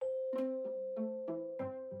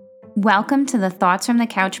Welcome to the Thoughts from the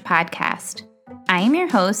Couch podcast. I am your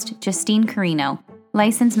host, Justine Carino,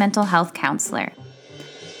 licensed mental health counselor.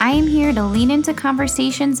 I am here to lean into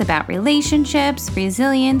conversations about relationships,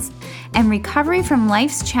 resilience, and recovery from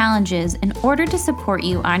life's challenges in order to support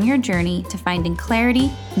you on your journey to finding clarity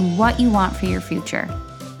in what you want for your future.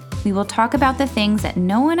 We will talk about the things that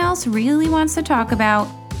no one else really wants to talk about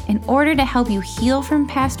in order to help you heal from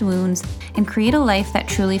past wounds and create a life that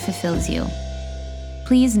truly fulfills you.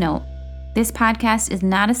 Please note, this podcast is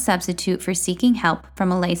not a substitute for seeking help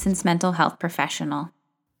from a licensed mental health professional.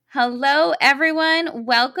 Hello, everyone.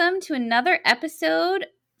 Welcome to another episode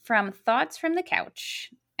from Thoughts from the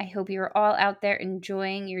Couch. I hope you're all out there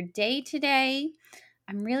enjoying your day today.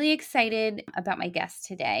 I'm really excited about my guest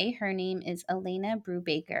today. Her name is Elena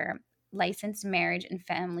Brubaker, licensed marriage and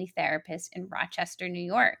family therapist in Rochester, New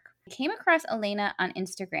York. I came across Elena on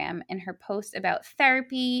Instagram, and her post about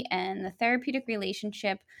therapy and the therapeutic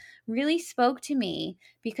relationship really spoke to me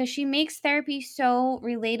because she makes therapy so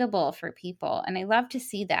relatable for people, and I love to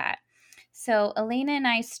see that. So Elena and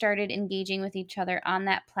I started engaging with each other on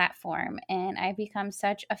that platform, and I've become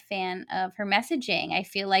such a fan of her messaging. I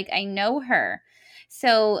feel like I know her.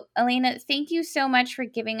 So Elena, thank you so much for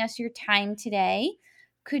giving us your time today.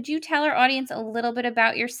 Could you tell our audience a little bit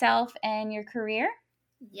about yourself and your career?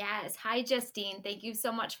 Yes. Hi, Justine. Thank you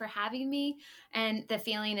so much for having me. And the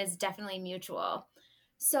feeling is definitely mutual.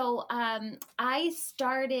 So I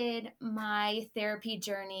started my therapy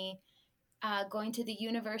journey going to the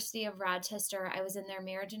University of Rochester. I was in their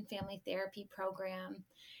marriage and family therapy program.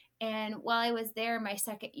 And while I was there, my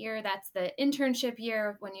second year, that's the internship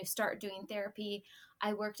year when you start doing therapy,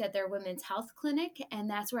 I worked at their women's health clinic. And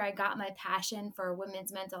that's where I got my passion for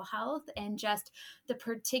women's mental health and just the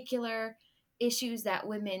particular issues that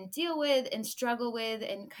women deal with and struggle with,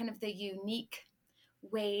 and kind of the unique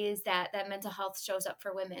ways that mental health shows up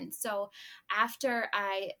for women. So after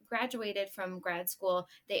I graduated from grad school,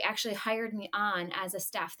 they actually hired me on as a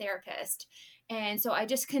staff therapist. And so I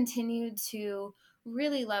just continued to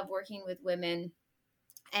really love working with women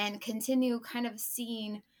and continue kind of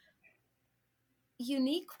seeing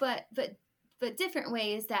unique but different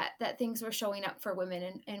ways that things were showing up for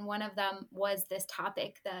women. And one of them was this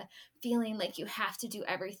topic, the feeling like you have to do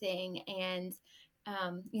everything. And,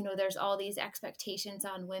 there's all these expectations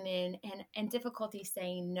on women and difficulty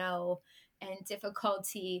saying no, and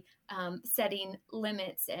difficulty setting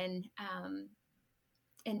limits and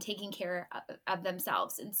taking care of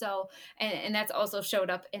themselves. And so, and that's also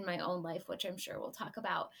showed up in my own life, which I'm sure we'll talk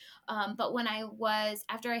about. But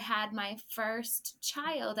after I had my first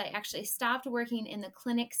child, I actually stopped working in the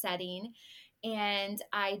clinic setting, and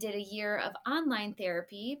I did a year of online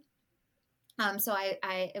therapy. So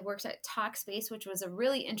I worked at Talkspace, which was a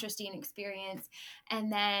really interesting experience.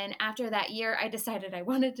 And then after that year, I decided I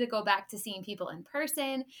wanted to go back to seeing people in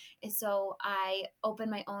person. And so I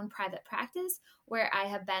opened my own private practice where I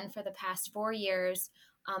have been for the past 4 years,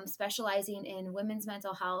 specializing in women's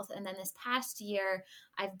mental health. And then this past year,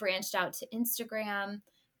 I've branched out to Instagram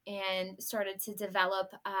and started to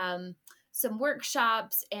develop some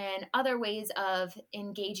workshops and other ways of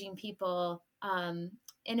engaging people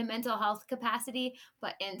in a mental health capacity,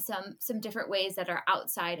 but in some different ways that are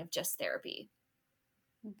outside of just therapy.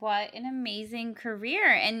 What an amazing career.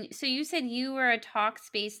 And so you said you were a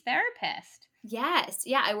Talkspace therapist. Yes.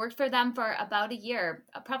 Yeah. I worked for them for about a year,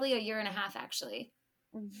 probably a year and a half, actually.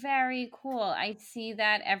 Very cool. I see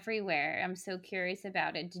that everywhere. I'm so curious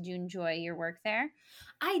about it. Did you enjoy your work there?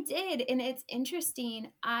 I did. And it's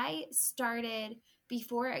interesting. I started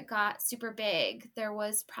before it got super big. There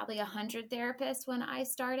was probably 100 therapists when I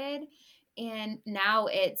started. And now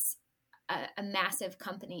it's a massive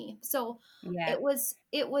company. So Yeah.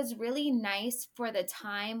 it was really nice for the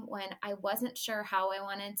time when I wasn't sure how I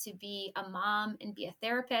wanted to be a mom and be a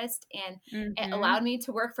therapist, and it allowed me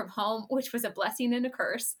to work from home, which was a blessing and a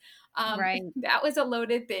curse. Right. That was a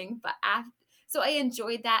loaded thing, but so I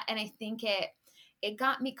enjoyed that, and I think it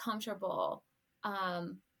got me comfortable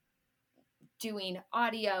doing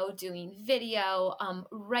audio, doing video,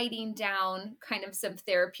 writing down kind of some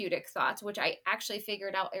therapeutic thoughts, which I actually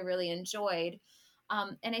figured out I really enjoyed.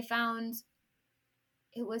 And I found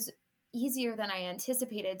it was easier than I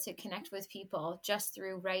anticipated to connect with people just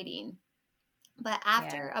through writing. But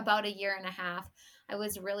after about a year and a half, I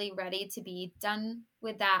was really ready to be done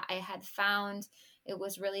with that. I had found it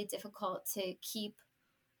was really difficult to keep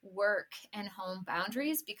work and home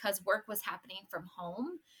boundaries because work was happening from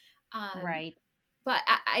home. Right. But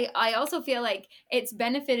I also feel like it's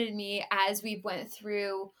benefited me as we went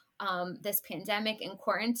through this pandemic and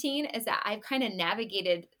quarantine, is that I've kind of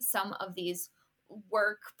navigated some of these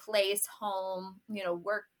workplace, home,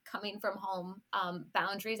 work coming from home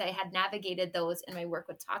boundaries. I had navigated those in my work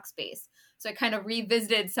with Talkspace. So I kind of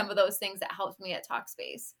revisited some of those things that helped me at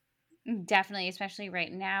Talkspace. Definitely, especially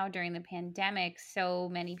right now during the pandemic, so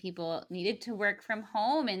many people needed to work from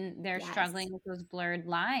home and they're Yes. struggling with those blurred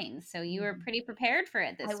lines. So you were Mhm. pretty prepared for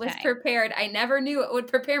it I this was time. prepared. I never knew it would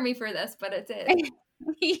prepare me for this, but it did.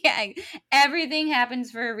 Yeah, everything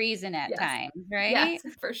happens for a reason at Yes. times, Yes, right?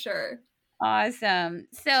 for sure. Awesome.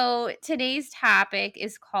 So today's topic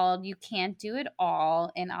is called You Can't Do It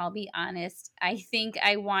All. And I'll be honest, I think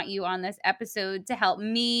I want you on this episode to help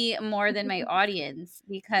me more than my audience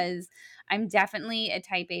because I'm definitely a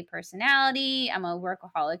type A personality. I'm a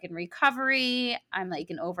workaholic in recovery. I'm like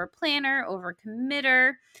an over planner, over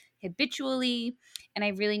committer habitually. And I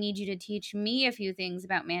really need you to teach me a few things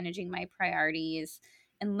about managing my priorities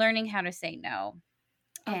and learning how to say no.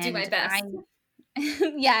 I'll do my And I best.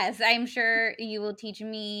 Yes, I'm sure you will teach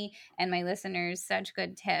me and my listeners such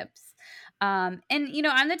good tips. And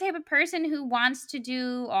I'm the type of person who wants to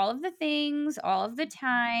do all of the things all of the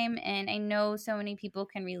time. And I know so many people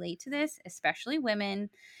can relate to this, especially women.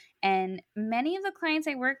 And many of the clients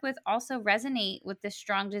I work with also resonate with this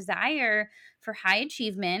strong desire for high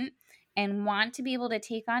achievement and want to be able to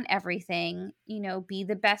take on everything, be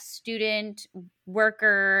the best student,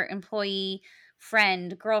 worker, employee,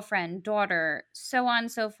 friend, girlfriend, daughter, so on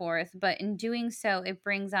and so forth. But in doing so, it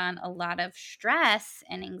brings on a lot of stress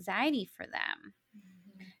and anxiety for them.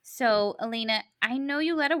 Mhm. So, Elena, I know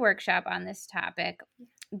you led a workshop on this topic.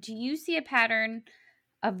 Do you see a pattern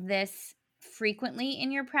of this frequently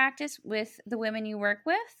in your practice with the women you work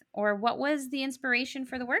with? Or what was the inspiration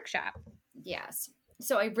for the workshop? Yes.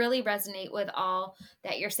 So I really resonate with all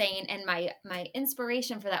that you're saying, and my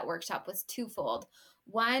inspiration for that workshop was twofold.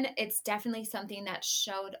 One, it's definitely something that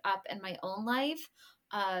showed up in my own life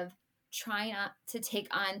of trying not to take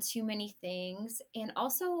on too many things, and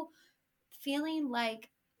also feeling like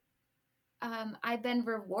I've been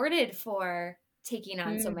rewarded for taking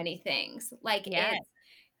on so Mm, many things. Like yeah.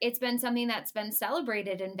 it's been something that's been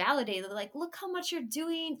celebrated and validated. Like, look how much you're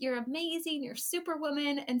doing. You're amazing. You're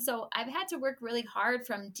superwoman. And so I've had to work really hard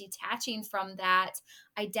from detaching from that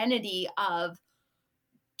identity of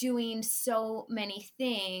doing so many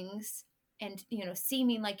things and,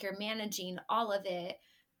 seeming like you're managing all of it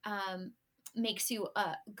makes you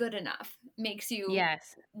good enough, makes you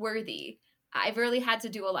Yes. worthy. I've really had to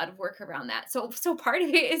do a lot of work around that. So part of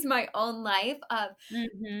it is my own life of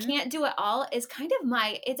Mm-hmm. can't do it all is kind of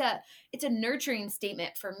it's a nurturing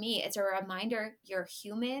statement for me. It's a reminder you're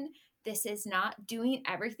human. This is not doing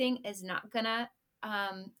everything is not gonna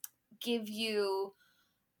um, give you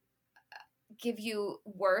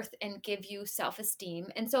worth and give you self-esteem.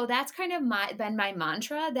 And so that's kind of been my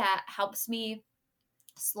mantra that helps me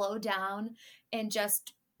slow down and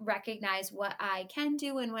just recognize what I can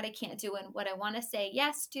do and what I can't do and what I want to say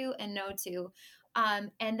yes to and no to.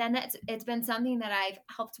 And then it's been something that I've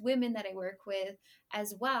helped women that I work with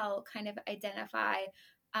as well kind of identify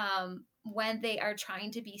when they are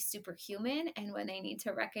trying to be superhuman and when they need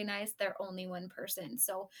to recognize they're only one person.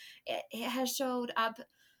 So it has showed up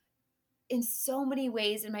in so many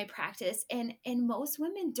ways in my practice, and most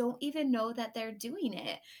women don't even know that they're doing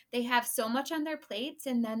it. They have so much on their plates,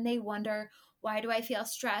 and then they wonder, why do I feel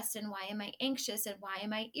stressed, and why am I anxious, and why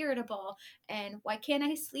am I irritable, and why can't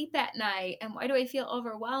I sleep at night, and why do I feel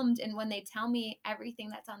overwhelmed? And when they tell me everything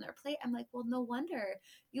that's on their plate, I'm like, well, no wonder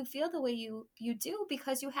you feel the way you do,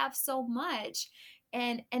 because you have so much.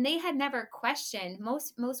 And they had never questioned.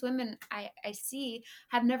 Most women I see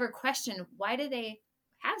have never questioned, why do they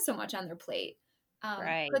have so much on their plate?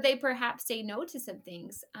 Right. Could they perhaps say no to some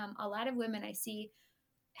things? A lot of women I see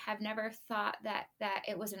have never thought that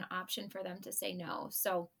it was an option for them to say no.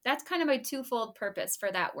 So that's kind of my twofold purpose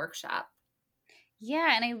for that workshop.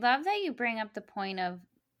 Yeah, and I love that you bring up the point of,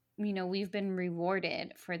 we've been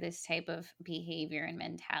rewarded for this type of behavior and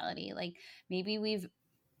mentality. Like maybe we've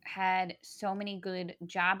had so many good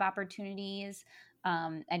job opportunities,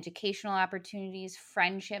 educational opportunities,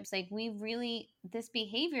 friendships. Like this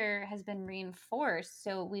behavior has been reinforced.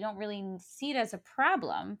 So we don't really see it as a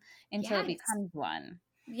problem until it Yes. becomes one.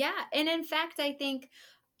 Yeah. And in fact, I think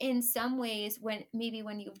in some ways, when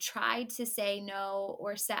you've tried to say no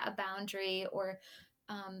or set a boundary or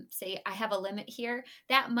say, I have a limit here,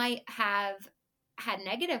 that might have had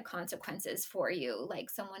negative consequences for you, like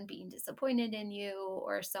someone being disappointed in you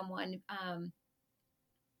or someone,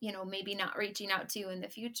 maybe not reaching out to you in the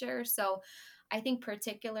future. So I think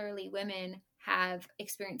particularly women have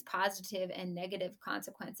experienced positive and negative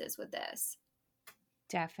consequences with this.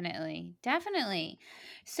 Definitely. Definitely.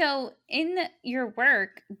 So, in your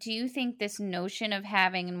work, do you think this notion of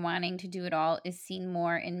having and wanting to do it all is seen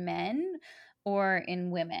more in men or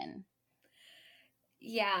in women?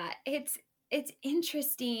 Yeah, it's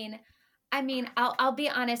interesting. I mean, I'll be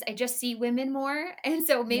honest, I just see women more, and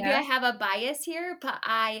so maybe I Yeah. have a bias here, but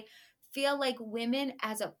I feel like women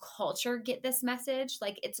as a culture get this message,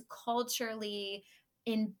 like it's culturally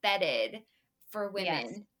embedded for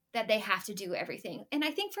Yes. women that they have to do everything. And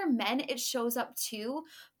I think for men it shows up too,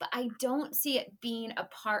 but I don't see it being a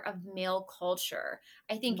part of male culture.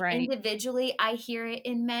 I think Right. individually I hear it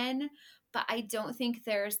in men, but I don't think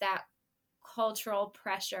there's that cultural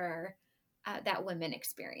pressure that women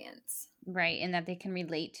experience. Right. And that they can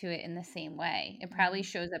relate to it in the same way. It probably Mhm.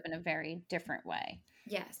 shows up in a very different way.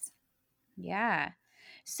 Yes. Yeah.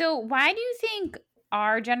 So, why do you think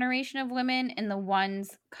our generation of women and the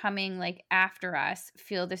ones coming like after us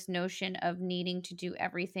feel this notion of needing to do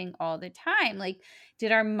everything all the time? Like,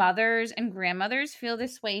 did our mothers and grandmothers feel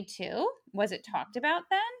this way too? Was it talked about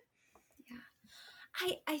then? Yeah.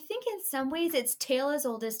 I think in some ways it's tale as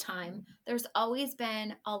old as time. There's always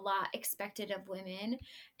been a lot expected of women.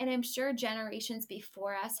 And I'm sure generations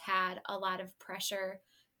before us had a lot of pressure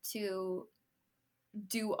to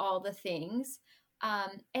do all the things.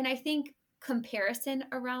 And I think comparison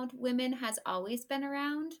around women has always been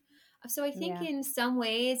around. So I think Yeah. in some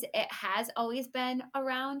ways it has always been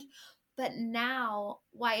around. But now,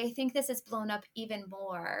 why I think this has blown up even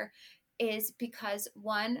more is because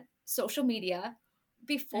one, social media.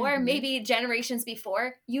 Before, Hmm. maybe generations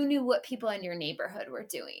before, you knew what people in your neighborhood were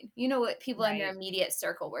doing. You know what people in your Right. immediate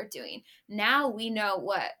circle were doing. Now we know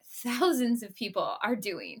what thousands of people are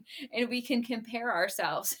doing, and we can compare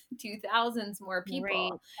ourselves to thousands more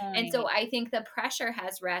Great people. And so point. I think the pressure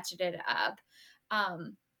has ratcheted up.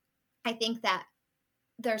 I think that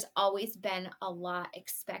there's always been a lot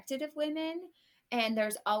expected of women, and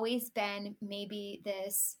there's always been maybe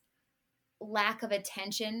this lack of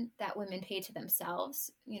attention that women pay to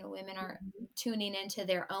themselves. You know, women are Mhm. tuning into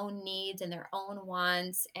their own needs and their own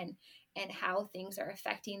wants and how things are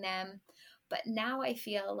affecting them. But now I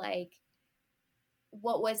feel like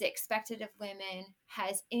what was expected of women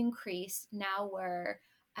has increased. Now we're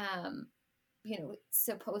um,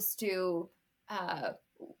 supposed to uh,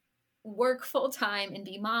 work full time and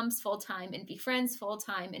be moms full time and be friends full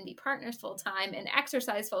time and be partners full time and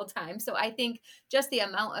exercise full time. So I think just the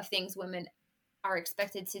amount of things women are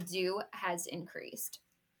expected to do has increased.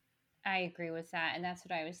 I agree with that. And that's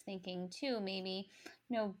what I was thinking too. Maybe,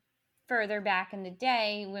 further back in the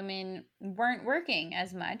day, women weren't working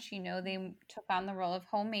as much. They took on the role of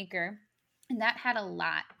homemaker, and that had a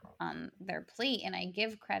lot on their plate. And I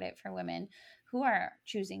give credit for women who are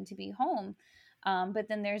choosing to be home. But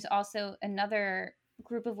then there's also another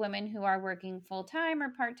group of women who are working full time or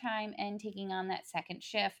part time and taking on that second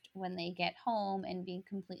shift when they get home and being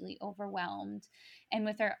completely overwhelmed. And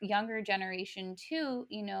with our younger generation, too,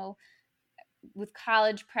 with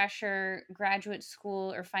college pressure, graduate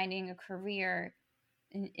school, or finding a career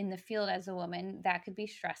in the field as a woman, that could be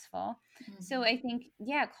stressful. So Mhm. I think,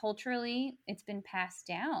 yeah, culturally, it's been passed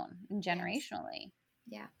down and Yes. generationally.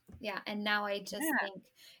 Yeah. Yeah. And now I just Yeah. think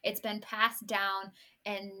it's been passed down.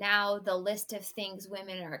 And now the list of things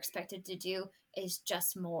women are expected to do is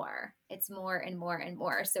just more. It's more and more and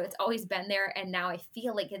more. So it's always been there. And now I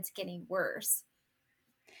feel like it's getting worse.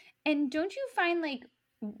 And don't you find like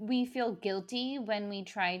we feel guilty when we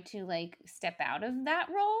try to like step out of that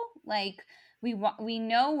role? Like we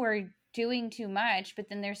know we're doing too much, but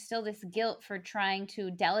then there's still this guilt for trying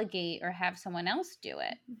to delegate or have someone else do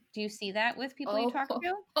it. Do you see that with people you Oh, talk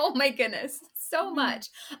to? oh my goodness. So Mhm. much.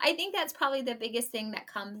 I think that's probably the biggest thing that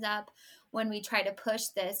comes up when we try to push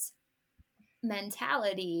this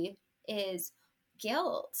mentality is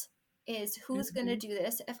guilt, is who's going to Mhm. do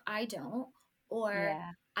this if I don't, or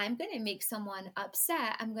Yeah. I'm going to make someone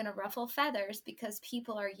upset, I'm going to ruffle feathers because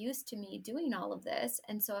people are used to me doing all of this.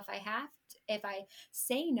 And so if I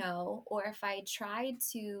say no, or if I try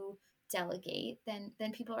to delegate, then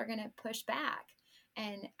people are going to push back.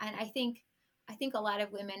 And I think a lot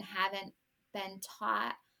of women haven't been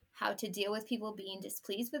taught how to deal with people being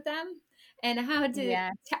displeased with them, and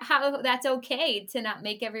Yeah. how that's okay to not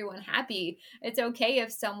make everyone happy. It's okay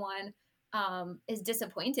if someone is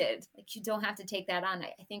disappointed. Like, you don't have to take that on.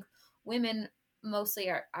 I think women mostly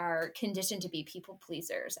are conditioned to be people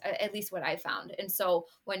pleasers, at least what I found. And so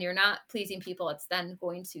when you're not pleasing people, it's then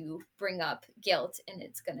going to bring up guilt, and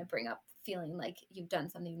it's going to bring up feeling like you've done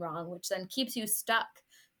something wrong, which then keeps you stuck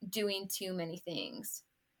doing too many things.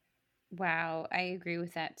 Wow, I agree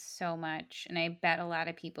with that so much. And I bet a lot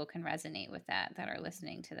of people can resonate with that are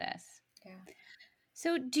listening to this. Yeah.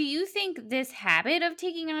 So, do you think this habit of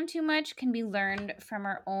taking on too much can be learned from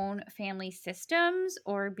our own family systems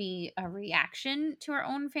or be a reaction to our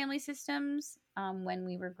own family systems when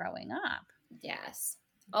we were growing up? Yes.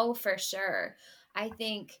 Oh, for sure. I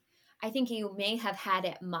think I think you may have had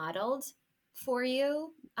it modeled for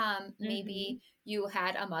you. Hmm. Maybe you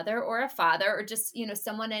had a mother or a father or just,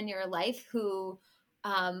 someone in your life who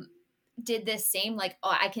um, did this same, like,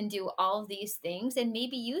 oh, I can do all of these things. And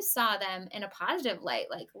maybe you saw them in a positive light,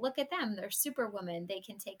 like, look at them. They're superwomen. They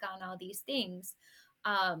can take on all these things.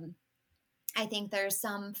 Um, I think there's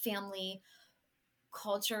some family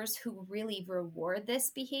cultures who really reward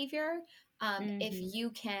this behavior. If Hmm.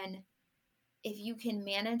 you can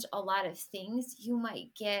manage a lot of things, you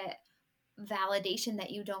might get validation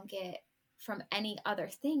that you don't get from any other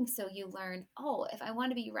thing. So you learn, oh, if I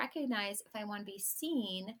want to be recognized, if I want to be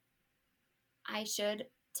seen, I should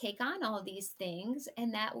take on all of these things,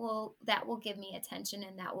 and that will give me attention,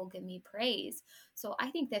 and that will give me praise. So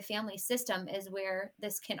I think the family system is where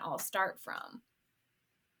this can all start from.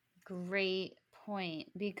 Great point.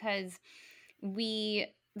 Because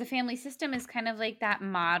the family system is kind of like that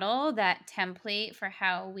model, that template for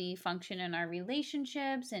how we function in our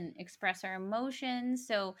relationships and express our emotions.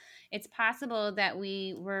 So it's possible that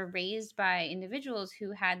we were raised by individuals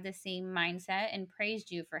who had the same mindset and praised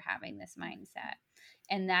you for having this mindset.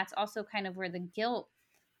 And that's also kind of where the guilt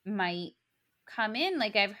might come in.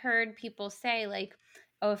 Like I've heard people say, like,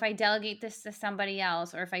 oh, if I delegate this to somebody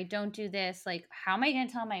else, or if I don't do this, like, how am I going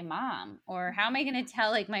to tell my mom? Or how am I going to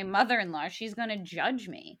tell like my mother-in-law? She's going to judge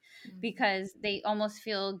me, Mhm. because they almost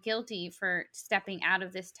feel guilty for stepping out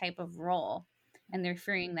of this type of role, and they're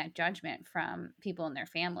fearing that judgment from people in their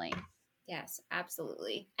family. Yes,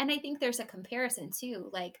 absolutely. And I think there's a comparison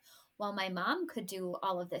too. Like, well, my mom could do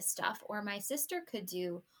all of this stuff, or my sister could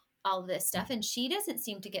do all of this stuff, and she doesn't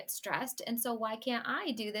seem to get stressed. And so, why can't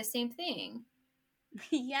I do the same thing?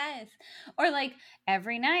 Yes. Or like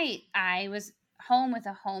every night I was home with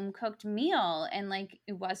a home cooked meal, and like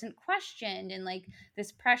it wasn't questioned, and like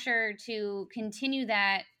this pressure to continue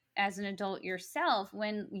that as an adult yourself,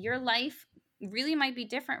 when your life really might be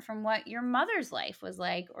different from what your mother's life was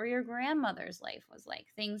like or your grandmother's life was like.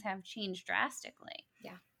 Things have changed drastically.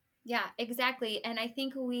 Yeah. Yeah, exactly. And I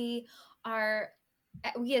think we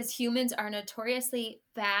as humans are notoriously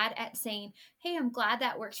bad at saying, "Hey, I'm glad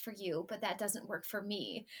that works for you, but that doesn't work for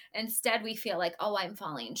me." Instead, we feel like, "Oh, I'm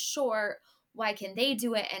falling short. Why can they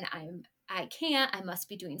do it and I can't? I must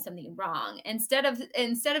be doing something wrong." Instead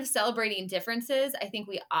of celebrating differences, I think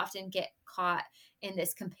we often get caught in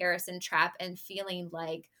this comparison trap and feeling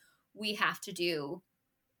like we have to do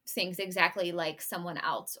things exactly like someone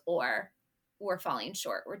else, or we're falling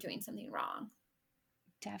short, we're doing something wrong.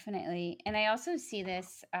 Definitely. And I also see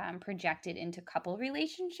this projected into couple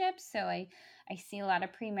relationships. So I see a lot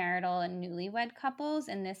of premarital and newlywed couples,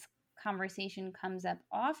 and this conversation comes up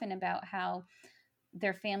often about how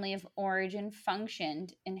their family of origin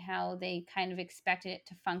functioned and how they kind of expected it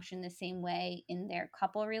to function the same way in their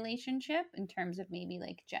couple relationship in terms of maybe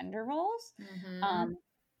like gender roles. Hmm. Um,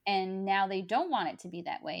 and now they don't want it to be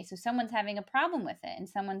that way. So someone's having a problem with it, and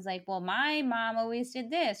someone's like, well, my mom always did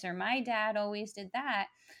this, or my dad always did that,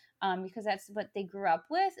 because that's what they grew up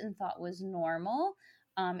with and thought was normal.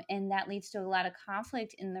 And that leads to a lot of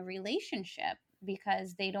conflict in the relationship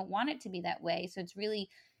because they don't want it to be that way. So it's really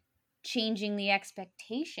changing the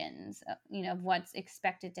expectations, of what's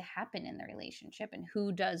expected to happen in the relationship and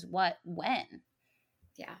who does what when.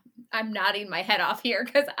 Yeah, I'm nodding my head off here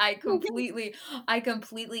because I completely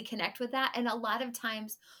connect with that. And a lot of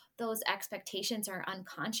times those expectations are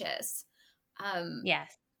unconscious. um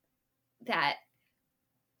Yes. that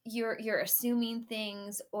you're assuming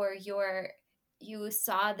things, or you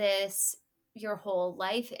saw this your whole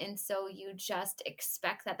life, and so you just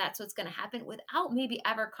expect that that's what's going to happen without maybe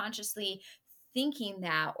ever consciously thinking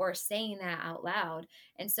that or saying that out loud.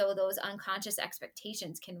 And so those unconscious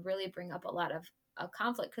expectations can really bring up a lot of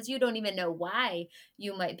conflict, because you don't even know why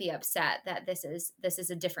you might be upset that this is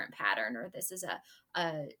a different pattern, or this is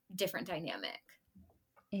a different dynamic.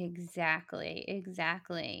 Exactly.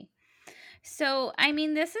 Exactly. So, I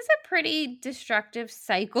mean, this is a pretty destructive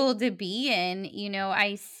cycle to be in.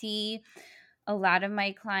 I see a lot of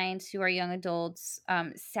my clients who are young adults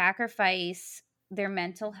sacrifice their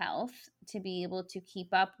mental health to be able to keep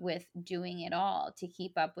up with doing it all, to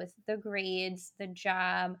keep up with the grades, the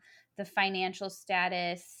job, the financial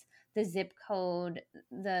status, the zip code,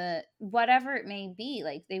 the whatever it may be.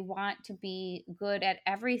 Like they want to be good at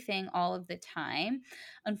everything all of the time.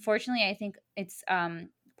 Unfortunately, I think it's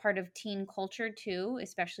part of teen culture too,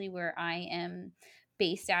 especially where I am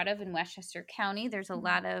based out of in Westchester County, there's a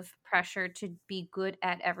lot of pressure to be good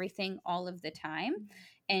at everything all of the time.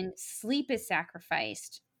 And sleep is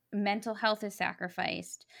sacrificed, mental health is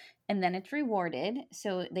sacrificed, and then it's rewarded.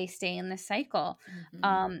 So they stay in the cycle.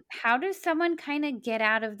 How does someone kind of get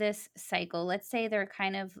out of this cycle? Let's say they're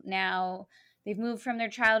kind of now they've moved from their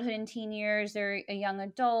childhood and teen years, they're a young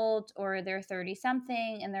adult, or they're 30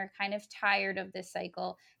 something, and they're kind of tired of this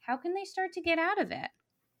cycle. How can they start to get out of it?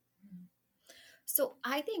 So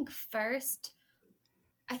I think first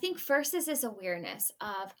is this awareness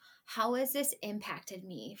of how has this impacted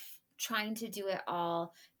me, trying to do it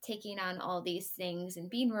all, taking on all these things and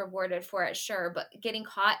being rewarded for it, sure, but getting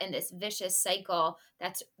caught in this vicious cycle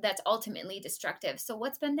that's ultimately destructive. So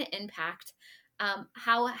what's been the impact?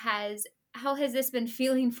 How has this been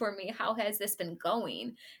feeling for me? How has this been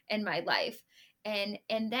going in my life? And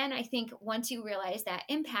then I think once you realize that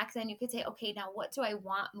impact, then you could say, okay, now what do I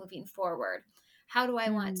want moving forward? How do I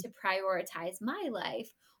want to prioritize my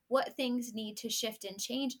life? What things need to shift and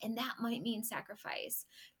change? And that might mean sacrifice.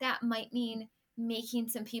 That might mean making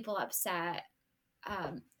some people upset.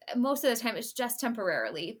 Most of the time it's just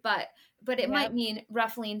temporarily, but it might mean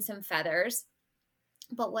ruffling some feathers.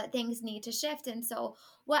 But what things need to shift. And so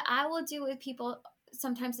what I will do with people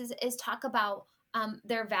sometimes is talk about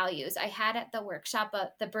their values. I had at the workshop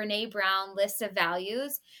the Brene Brown list of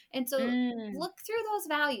values. And so look through those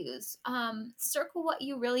values, circle what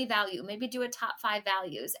you really value, maybe do a top 5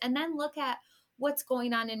 values, and then look at what's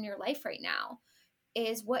going on in your life right now.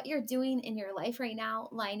 Is what you're doing in your life right now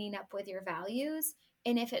lining up with your values?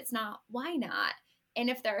 And if it's not, why not? And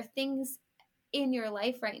if there are things in your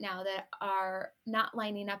life right now that are not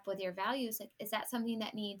lining up with your values, like, is that something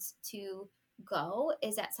that needs to go?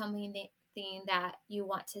 Is that something that you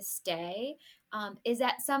want to stay? Is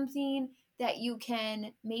that something that you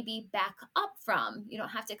can maybe back up from? You don't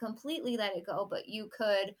have to completely let it go, but you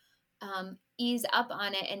could ease up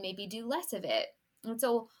on it and maybe do less of it. And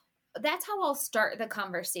so that's how I'll start the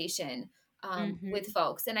conversation with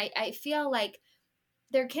folks. And I feel like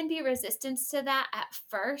there can be resistance to that at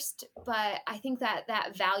first, but I think that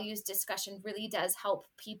values discussion really does help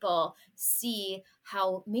people see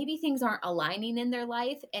how maybe things aren't aligning in their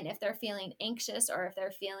life. And if they're feeling anxious or if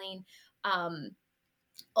they're feeling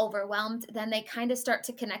overwhelmed, then they kind of start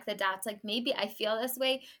to connect the dots. Like, maybe I feel this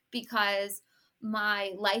way because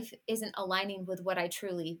my life isn't aligning with what I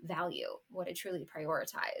truly value, what I truly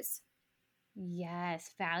prioritize.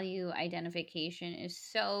 Yes, value identification is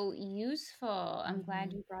so useful. I'm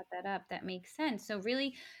glad you brought that up. That makes sense. So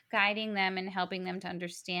really guiding them and helping them to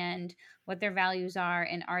understand what their values are,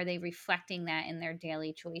 and are they reflecting that in their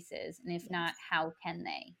daily choices? And if not, how can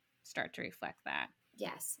they start to reflect that?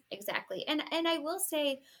 Yes, exactly. And I will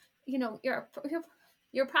say, you're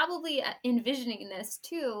probably envisioning this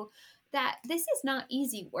too, that this is not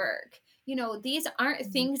easy work. These aren't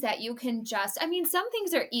things that you can just, some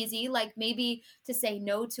things are easy, like maybe to say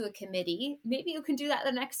no to a committee. Maybe you can do that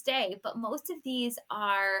the next day, but most of these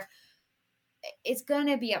it's going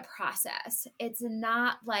to be a process. It's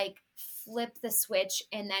not like flip the switch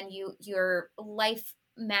and then your life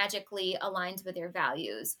magically aligns with your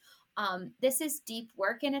values. This is deep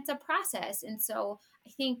work and it's a process. And so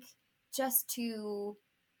I think just to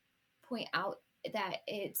point out that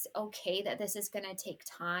it's okay that this is going to take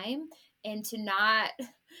time, and to not,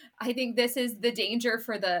 I think this is the danger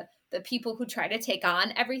for the people who try to take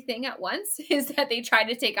on everything at once, is that they try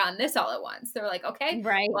to take on this all at once. They're like, okay,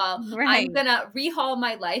 well, I'm going to rehaul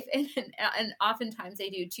my life. And oftentimes they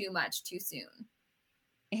do too much too soon.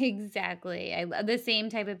 Exactly. I love the same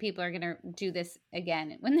type of people are going to do this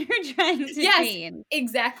again when they're trying to change.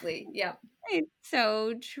 Exactly. Yep. It's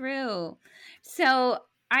so true. So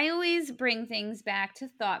I always bring things back to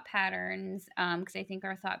thought patterns because I think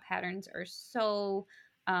our thought patterns are so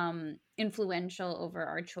influential over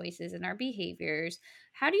our choices and our behaviors.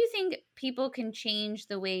 How do you think people can change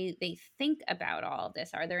the way they think about all of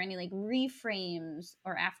this? Are there any like reframes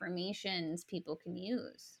or affirmations people can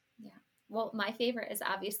use? Yeah. Well, my favorite is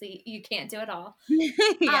obviously you can't do it all.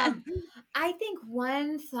 Yeah. I think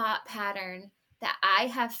one thought pattern that I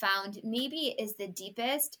have found maybe is the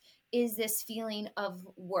deepest is this feeling of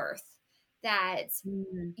worth, that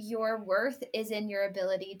your worth is in your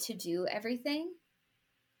ability to do everything.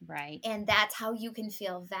 Right. And that's how you can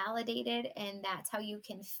feel validated, and that's how you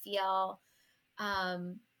can feel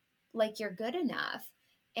like you're good enough.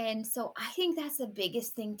 And so I think that's the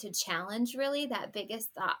biggest thing to challenge, really. That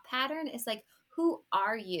biggest thought pattern is like, who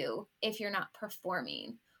are you if you're not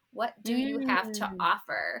performing? What do you have to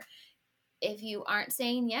offer if you aren't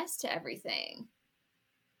saying yes to everything?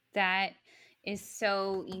 That is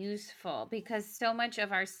so useful because so much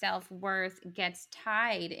of our self-worth gets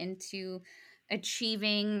tied into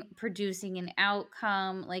achieving, producing an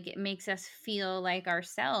outcome. Like it makes us feel like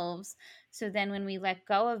ourselves. So then when we let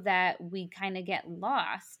go of that, we kind of get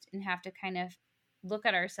lost and have to kind of look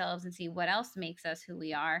at ourselves and see what else makes us who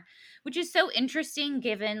we are, which is so interesting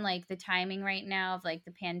given like the timing right now of like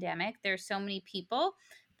the pandemic. There's so many people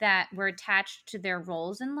that were attached to their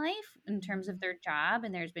roles in life in terms of their job,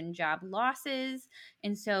 and there's been job losses.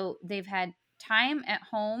 And so they've had time at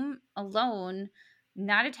home alone,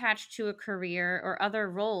 not attached to a career or other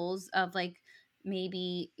roles of like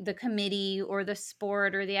maybe the committee or the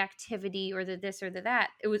sport or the activity or the this or the that.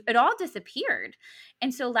 It all disappeared.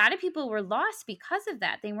 And so a lot of people were lost because of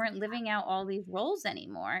that. They weren't living out all these roles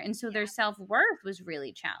anymore. And so their self-worth was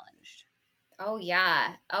really challenged. Oh,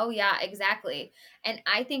 yeah. Oh, yeah, exactly. And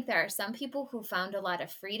I think there are some people who found a lot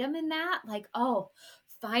of freedom in that. Like, oh,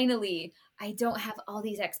 finally, I don't have all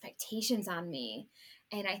these expectations on me.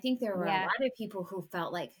 And I think there were a Yeah. lot of people who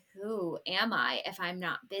felt like, who am I if I'm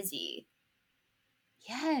not busy?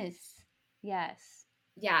 Yes. Yes.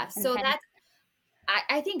 Yeah. And So kind of, that's,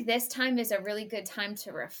 I think this time is a really good time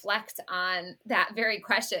to reflect on that very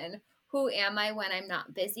question. Who am I when I'm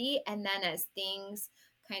not busy? And then as things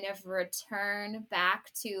kind of return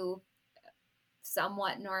back to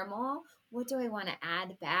somewhat normal, what do I want to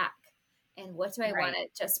add back? And what do I want right.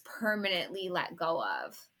 to just permanently let go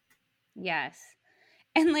of? Yes.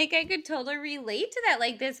 And like I could totally relate to that.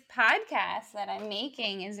 Like this podcast that I'm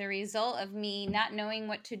making is a result of me not knowing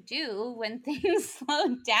what to do when things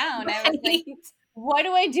slowed down. I was like, Right. what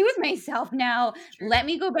do I do with myself now? True. Let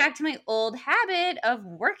me go back to my old habit of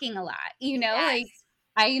working a lot. Like Yes.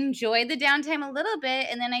 I enjoyed the downtime a little bit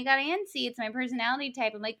and then I got antsy. It's my personality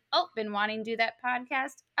type. I'm like, oh, been wanting to do that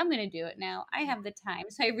podcast. I'm going to do it now. I have the time.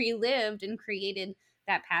 So I relived and created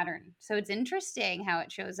that pattern. So it's interesting how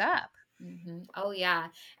it shows up. Oh, yeah.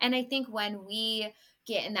 And I think when we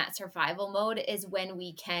get in that survival mode is when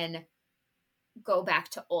we can go back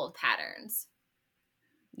to old patterns.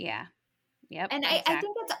 Yeah. Yep. And I Exactly.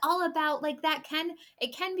 think it's all about like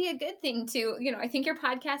it can be a good thing to, I think your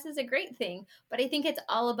podcast is a great thing, but I think it's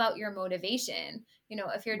all about your motivation.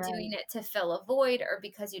 If you're Right. doing it to fill a void or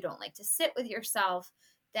because you don't like to sit with yourself,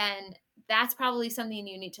 then that's probably something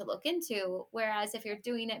you need to look into. Whereas if you're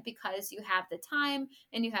doing it because you have the time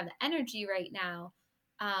and you have the energy right now,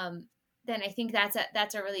 then I think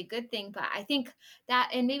that's a really good thing. But I think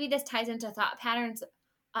that, and maybe this ties into thought patterns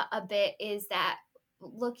a bit, is that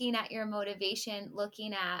looking at your motivation,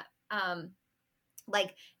 looking at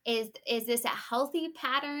like is this a healthy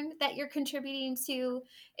pattern that you're contributing to?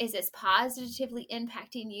 Is this positively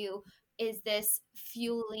impacting you? Is this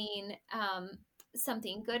fueling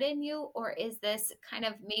something good in you, or is this kind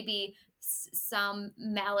of maybe some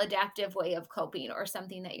maladaptive way of coping or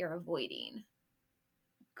something that you're avoiding?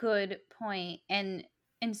 Good point. And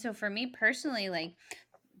so for me personally, like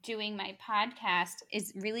doing my podcast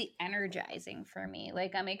is really energizing for me.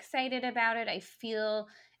 Like I'm excited about it. I feel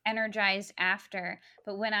energized after.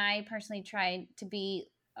 But when I personally tried to be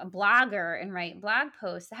a blogger and write blog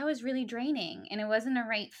posts, that was really draining and it wasn't a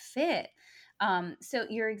right fit. So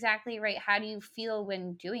you're exactly right. How do you feel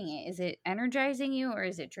when doing it? Is it energizing you or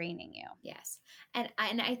is it draining you? Yes. And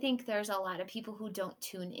I think there's a lot of people who don't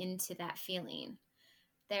tune into that feeling.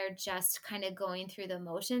 They're just kind of going through the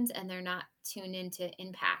motions and they're not tuned into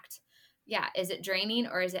impact. Yeah, is it draining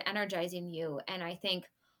or is it energizing you? And I think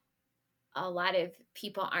a lot of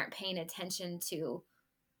people aren't paying attention to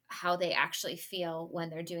how they actually feel when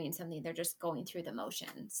they're doing something. They're just going through the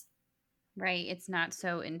motions. Right. It's not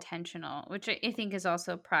so intentional, which I think is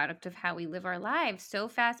also a product of how we live our lives. So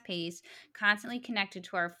fast paced, constantly connected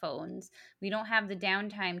to our phones. We don't have the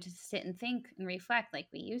downtime to sit and think and reflect like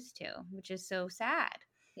we used to, which is so sad.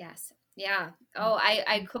 Yes. Yeah. Oh,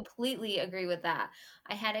 I completely agree with that.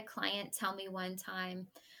 I had a client tell me one time,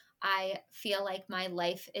 I feel like my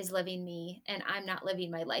life is living me and I'm not living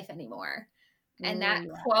my life anymore. And Ooh, that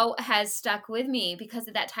yeah. quote has stuck with me because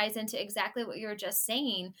that ties into exactly what you were just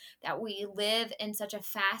saying, that we live in such a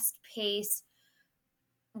fast paced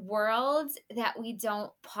world that we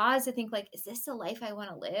don't pause to think like, is this the life I want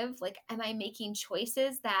to live? Like, am I making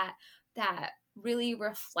choices that really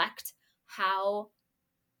reflect how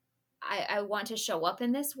I want to show up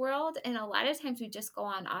in this world? And a lot of times we just go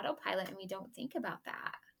on autopilot and we don't think about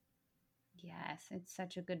that. Yes, it's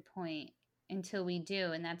such a good point until we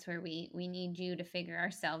do. And that's where we need you to figure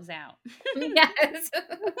ourselves out. Yes.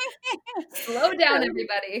 Slow down, So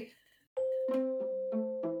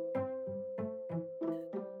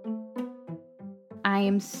I I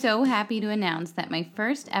am so happy to announce that my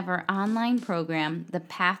first ever online program, The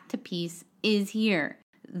Path to Peace, is here.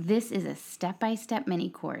 This is a step-by-step mini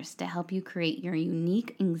course to help you create your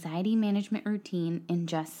unique anxiety management routine in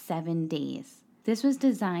just 7 days. This was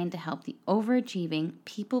designed to help the overachieving,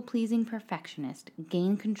 people-pleasing perfectionist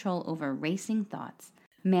gain control over racing thoughts,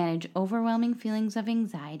 manage overwhelming feelings of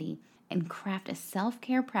anxiety, and craft a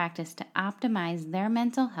self-care practice to optimize their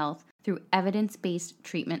mental health through evidence-based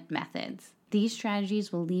treatment methods. These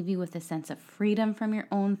strategies will leave you with a sense of freedom from your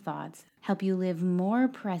own thoughts, help you live more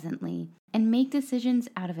presently, and make decisions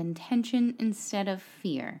out of intention instead of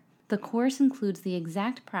fear. The course includes the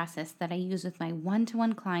exact process that I use with my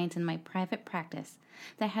one-to-one clients in my private practice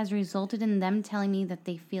that has resulted in them telling me that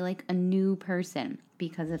they feel like a new person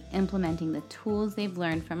because of implementing the tools they've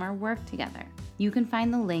learned from our work together. You can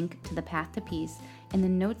find the link to The Path to Peace in the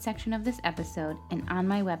notes section of this episode and on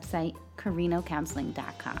my website,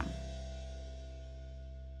 carinocounseling.com.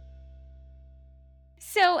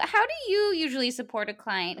 So how do you usually support a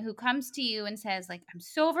client who comes to you and says, like, I'm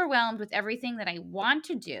so overwhelmed with everything that I want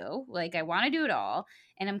to do, like I want to do it all,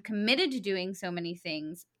 and I'm committed to doing so many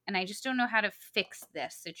things, and I just don't know how to fix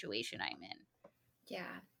this situation I'm in?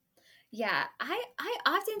 Yeah. Yeah, I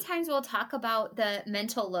oftentimes will talk about the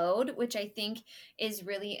mental load, which I think is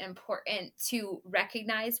really important to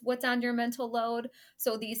recognize what's on your mental load.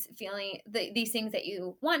 So these things that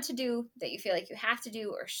you want to do, that you feel like you have to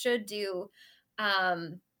do or should do,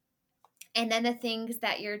 um, and then the things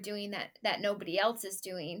that you're doing that nobody else is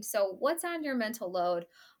doing. So what's on your mental load?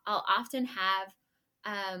 I'll often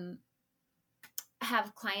um,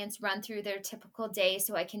 have clients run through their typical day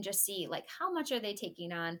so I can just see like how much are they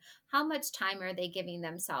taking on, how much time are they giving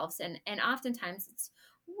themselves, and oftentimes it's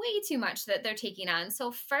way too much that they're taking on.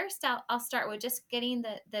 So first I'll start with just getting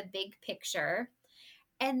the big picture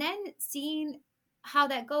and then seeing how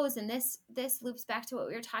that goes. And this loops back to what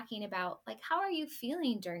we were talking about, like how are you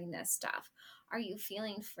feeling during this stuff? Are you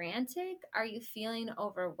feeling frantic? Are you feeling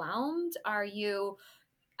overwhelmed? Are you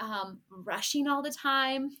rushing all the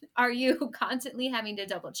time? Are you constantly having to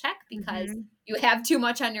double check because Mm-hmm. you have too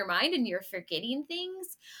much on your mind and you're forgetting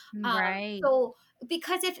things? Right. So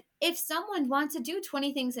because if someone wants to do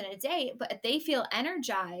 20 things in a day, but they feel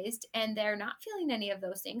energized and they're not feeling any of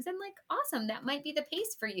those things, I'm like, awesome, that might be the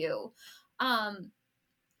pace for you.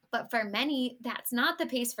 But for many, that's not the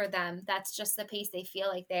pace for them. That's just the pace they feel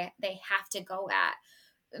like they have to go at.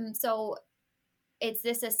 So it's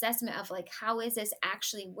this assessment of like, how is this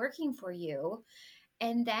actually working for you?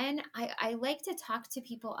 And then I like to talk to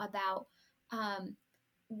people about um,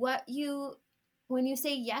 what you, when you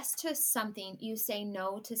say yes to something, you say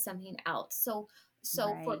no to something else. So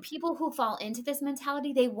for Right. people who fall into this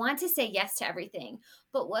mentality, they want to say yes to everything.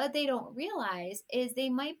 But what they don't realize is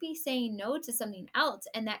they might be saying no to something else.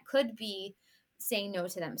 And that could be saying no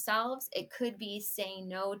to themselves. It could be saying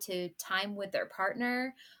no to time with their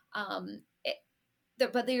partner. Um,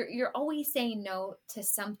 but you're always saying no to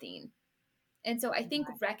something. And so I think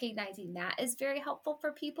recognizing that is very helpful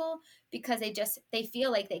for people because they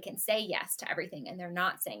feel like they can say yes to everything and they're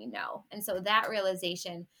not saying no. And so that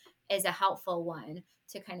realization is a helpful one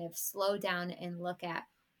to kind of slow down and look at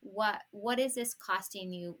what is this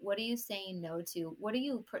costing you? What are you saying no to? What are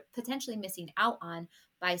you potentially missing out on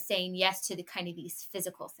by saying yes to the kind of these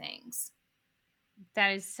physical things?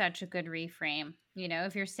 That is such a good reframe. You know,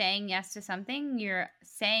 if you're saying yes to something, you're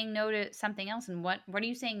saying no to something else. And what are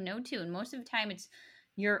you saying no to? And most of the time it's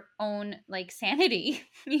your own like sanity,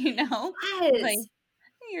 you know? Like Yes.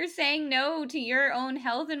 you're saying no to your own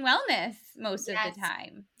health and wellness most of the Yes.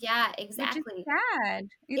 time, Yeah, which is exactly. sad.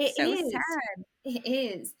 It It's so is. sad. It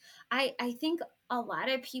is. I think a lot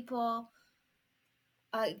of people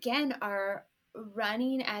again are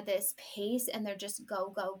running at this pace and they're just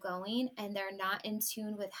going and they're not in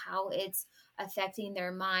tune with how it's affecting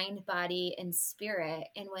their mind, body and spirit.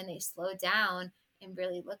 And when they slow down and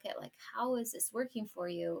really look at like how is this working for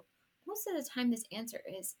you? Most of the time this answer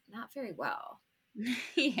is not very well.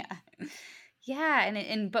 Yeah. Yeah,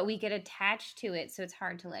 and but we get attached to it, so it's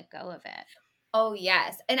hard to let go of it. Oh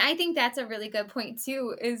yes. And I think that's a really good point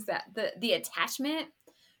too, is that the attachment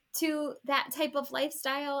to that type of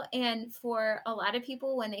lifestyle. And for a lot of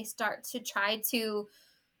people, when they start to try to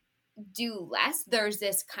do less, there's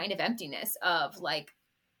this kind of emptiness of like,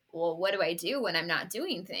 well, what do I do when I'm not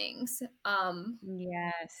doing things?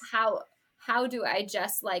 Yes. How do I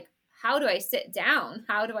just like, how do I sit down?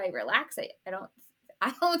 How do I relax?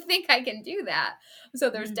 I don't think I can do that. So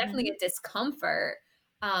there's definitely Mhm. a discomfort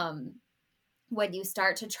um, when you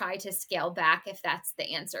start to try to scale back if that's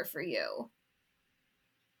the answer for you.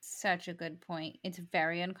 Such a good point. It's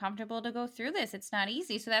very uncomfortable to go through this. It's not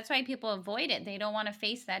easy. So that's why people avoid it. They don't want to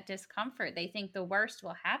face that discomfort. They think the worst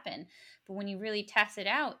will happen. But when you really test it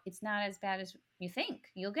out, it's not as bad as you think.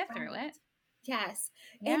 You'll get through Right. it. Yes.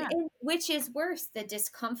 Yeah. And which is worse, the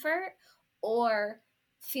discomfort or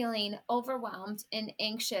feeling overwhelmed and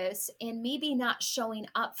anxious and maybe not showing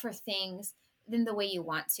up for things than the way you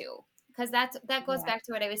want to? Because that goes Yeah. back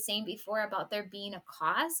to what I was saying before about there being a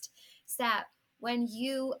cost. Is that when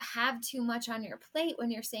you have too much on your plate, when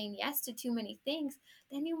you're saying yes to too many things,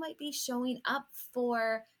 then you might be showing up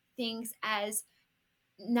for things as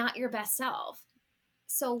not your best self.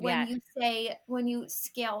 So Yes. when you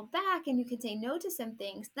scale back and you can say no to some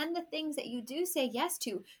things, then the things that you do say yes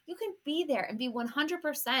to, you can be there and be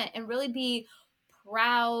 100% and really be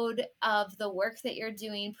proud of the work that you're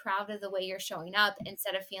doing, proud of the way you're showing up,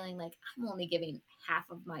 instead of feeling like I'm only giving half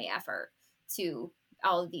of my effort to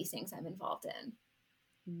all of these things I'm involved in.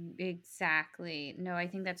 Exactly. No, I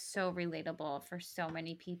think that's so relatable for so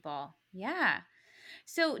many people. Yeah.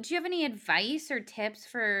 So, do you have any advice or tips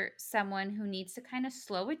for someone who needs to kind of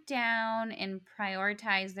slow it down and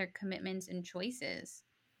prioritize their commitments and choices?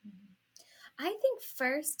 I think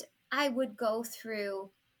first I would go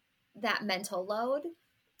through that mental load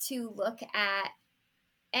to look at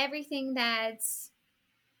everything that's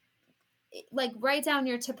like, write down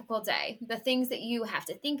your typical day, the things that you have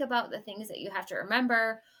to think about, the things that you have to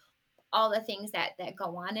remember, all the things that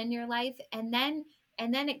go on in your life, and then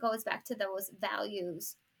it goes back to those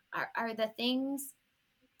values. Are the things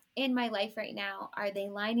in my life right now, are they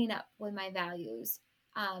lining up with my values?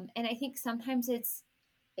 And I think sometimes it's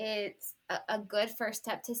a good first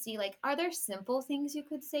step to see, like, are there simple things you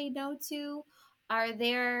could say no to? Are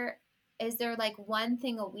there is there like one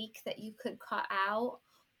thing a week that you could cut out,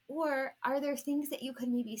 or are there things that you could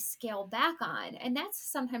maybe scale back on? And that's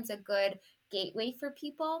sometimes a good gateway for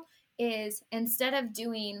people, is instead of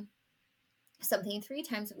doing something 3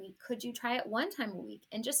 times a week, could you try it 1 time a week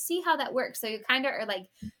and just see how that works? So you kind of are like,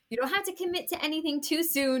 you don't have to commit to anything too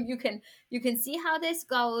soon. You can see how this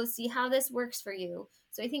goes, see how this works for you.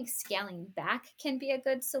 So I think scaling back can be a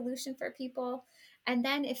good solution for people. And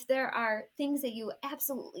then if there are things that you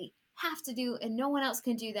absolutely have to do and no one else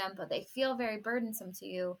can do them, but they feel very burdensome to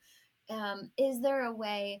you, is there a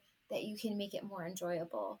way that you can make it more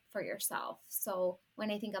enjoyable for yourself? So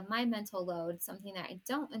when I think of my mental load, something that I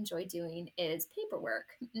don't enjoy doing is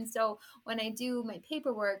paperwork. And so when I do my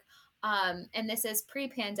paperwork, and this is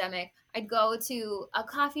pre-pandemic, I'd go to a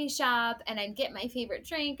coffee shop and I'd get my favorite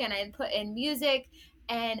drink and I'd put in music,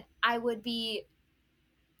 and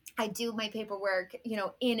I do my paperwork,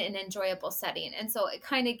 in an enjoyable setting. And so it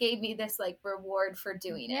kind of gave me this like reward for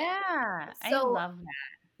doing Yeah, it. I So love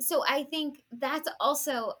that. so I think that's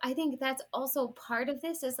also part of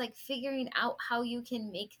this, is like figuring out how you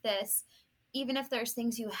can make this, even if there's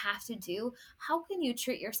things you have to do, how can you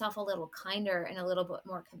treat yourself a little kinder and a little bit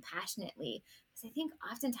more compassionately? Because I think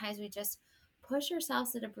oftentimes we just push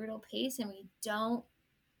ourselves at a brutal pace and we don't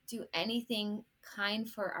do anything kind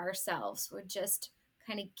for ourselves. We're just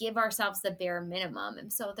kind of give ourselves the bare minimum.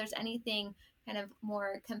 And so if there's anything kind of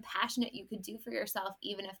more compassionate you could do for yourself,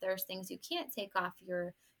 even if there's things you can't take off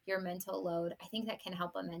your mental load, I think that can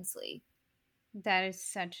help immensely. That is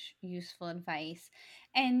such useful advice.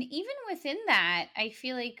 And even within that, I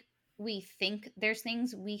feel like we think there's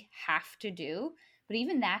things we have to do, but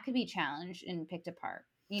even that could be challenged and picked apart.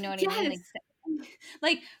 You know what I mean? Yes.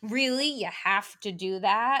 Like really you have to do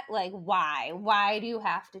that? Like why? Why do you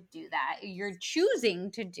have to do that? You're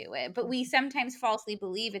choosing to do it, but we sometimes falsely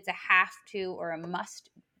believe it's a have to or a must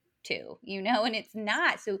to, and it's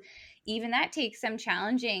not. So even that takes some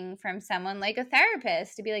challenging from someone like a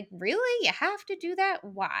therapist to be like, really? You have to do that?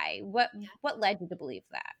 Why? What led you to believe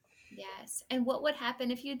that? Yes. And what would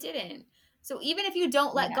happen if you didn't? So even if you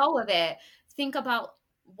don't let Yeah. go of it, think about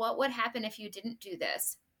what would happen if you didn't do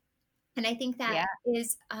this. And I think that Yeah.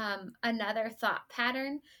 is another thought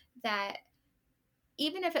pattern, that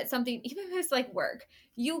even if it's something, even if it's like work,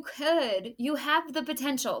 you have the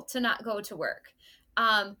potential to not go to work.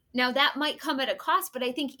 Now that might come at a cost, but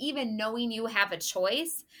I think even knowing you have a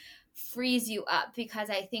choice frees you up, because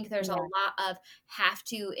I think there's a Yeah. lot of have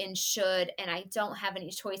to and should, and I don't have any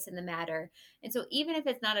choice in the matter. And so even if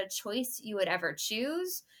it's not a choice you would ever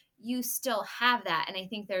choose, you still have that. And I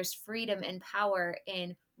think there's freedom and power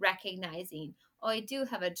in recognizing, oh, I do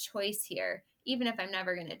have a choice here. Even if I'm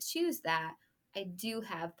never going to choose that, I do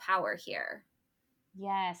have power here.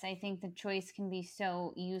 Yes, I think the choice can be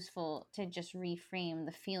so useful to just reframe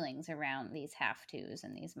the feelings around these have tos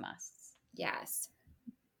and these musts. Yes.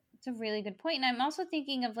 It's a really good point. And I'm also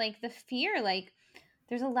thinking of like the fear, like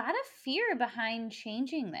there's a lot of fear behind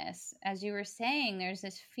changing this. As you were saying, there's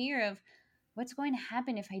this fear of what's going to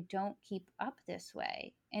happen if I don't keep up this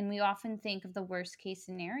way. And we often think of the worst case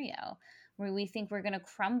scenario where we think we're going to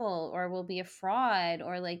crumble or we'll be a fraud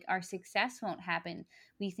or like our success won't happen.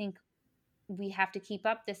 We think we have to keep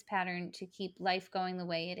up this pattern to keep life going the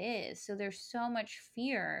way it is. So there's so much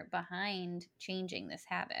fear behind changing this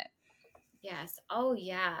habit. Yes. Oh,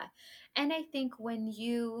 yeah. And I think when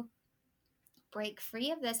you break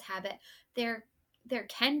free of this habit, there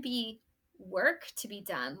can be work to be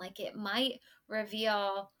done. Like it might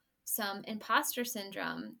reveal some imposter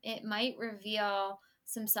syndrome. It might reveal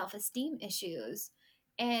some self-esteem issues.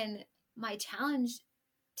 And my challenge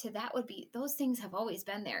to that would be those things have always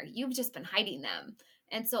been there. You've just been hiding them.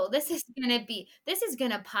 And so this is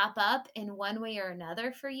going to pop up in one way or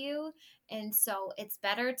another for you. And so it's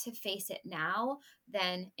better to face it now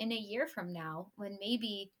than in a year from now when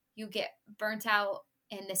maybe you get burnt out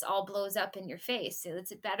and this all blows up in your face. So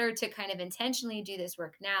it's better to kind of intentionally do this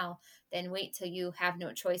work now than wait till you have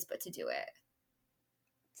no choice but to do it.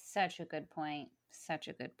 Such a good point. Such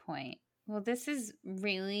a good point. Well, this has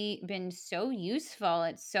really been so useful.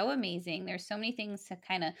 It's so amazing. There's so many things to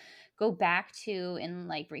kind of go back to and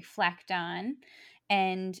like reflect on.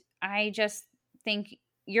 And I just think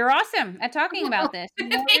you're awesome at talking about this. You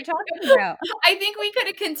know what you're talking about. I think we could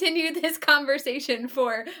have continued this conversation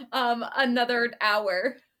for another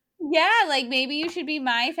hour. Yeah, like maybe you should be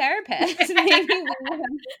my therapist. Maybe we have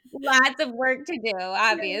lots of work to do,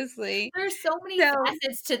 obviously. There's so many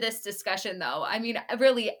facets to this discussion, though. I mean,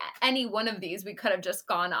 really, any one of these we could have just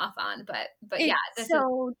gone off on, but yeah. It's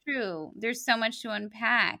so true. There's so much to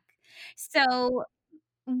unpack. So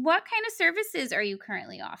what kind of services are you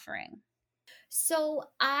currently offering? So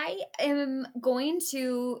I am going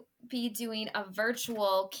to be doing a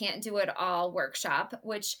virtual Can't Do It All workshop,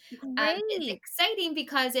 which is exciting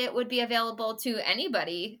because it would be available to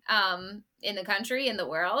anybody in the country, in the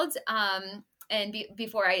world. And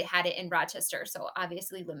before I had it in Rochester, so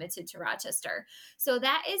obviously limited to Rochester. So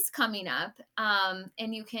that is coming up,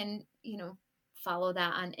 and you can, follow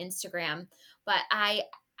that on Instagram. But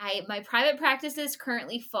my private practice is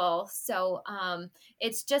currently full. So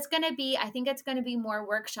it's just going to be, I think it's going to be more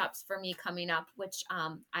workshops for me coming up, which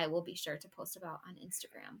I will be sure to post about on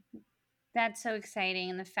Instagram. That's so exciting.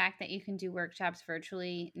 And the fact that you can do workshops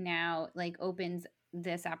virtually now like opens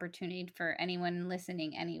this opportunity for anyone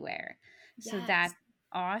listening anywhere. So that's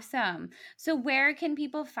awesome. So where can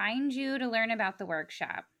people find you to learn about the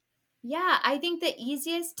workshop? Yeah, I think the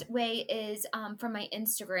easiest way is from my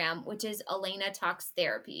Instagram, which is Elena Talks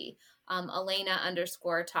Therapy,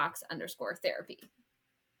 Elena_talks_therapy.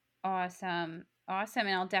 Awesome. Awesome.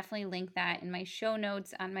 And I'll definitely link that in my show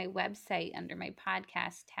notes on my website under my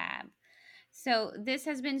podcast tab. So this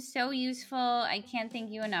has been so useful. I can't thank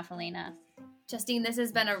you enough, Elena. Justine, this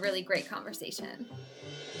has been a really great conversation.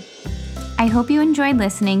 I hope you enjoyed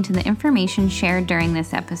listening to the information shared during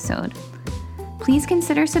this episode. Please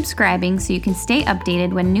consider subscribing so you can stay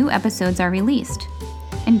updated when new episodes are released.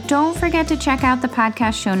 And don't forget to check out the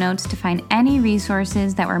podcast show notes to find any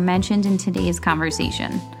resources that were mentioned in today's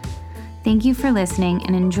conversation. Thank you for listening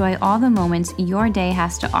and enjoy all the moments your day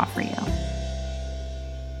has to offer you.